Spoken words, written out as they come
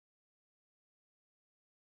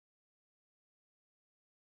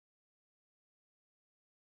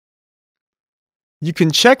You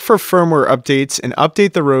can check for firmware updates and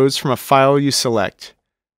update the rows from a file you select.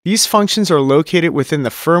 These functions are located within the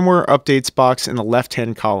Firmware Updates box in the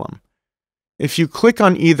left-hand column. If you click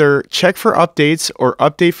on either Check for Updates or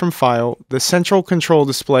Update from File, the central control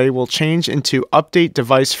display will change into Update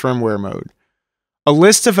Device Firmware mode. A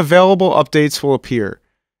list of available updates will appear.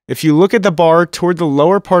 If you look at the bar toward the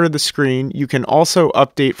lower part of the screen, you can also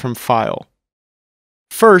update from File.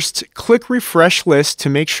 First, click Refresh List to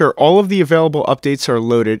make sure all of the available updates are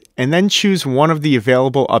loaded, and then choose one of the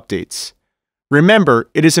available updates. Remember,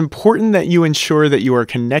 it is important that you ensure that you are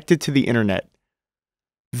connected to the internet.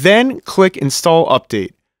 Then click Install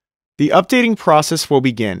Update. The updating process will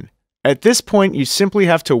begin. At this point, you simply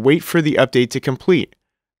have to wait for the update to complete.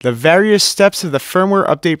 The various steps of the firmware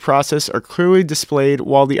update process are clearly displayed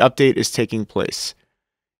while the update is taking place.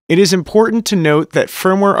 It is important to note that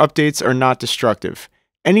firmware updates are not destructive.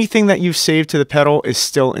 Anything that you've saved to the pedal is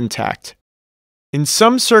still intact. In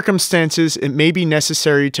some circumstances, it may be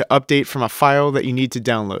necessary to update from a file that you need to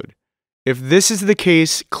download. If this is the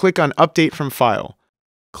case, click on Update from File.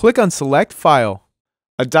 Click on Select File.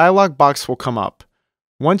 A dialog box will come up.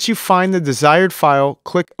 Once you find the desired file,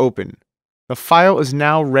 click Open. The file is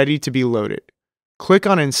now ready to be loaded. Click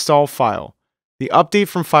on Install File. The update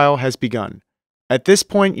from file has begun. At this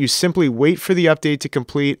point, you simply wait for the update to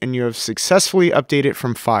complete and you have successfully updated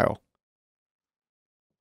from file.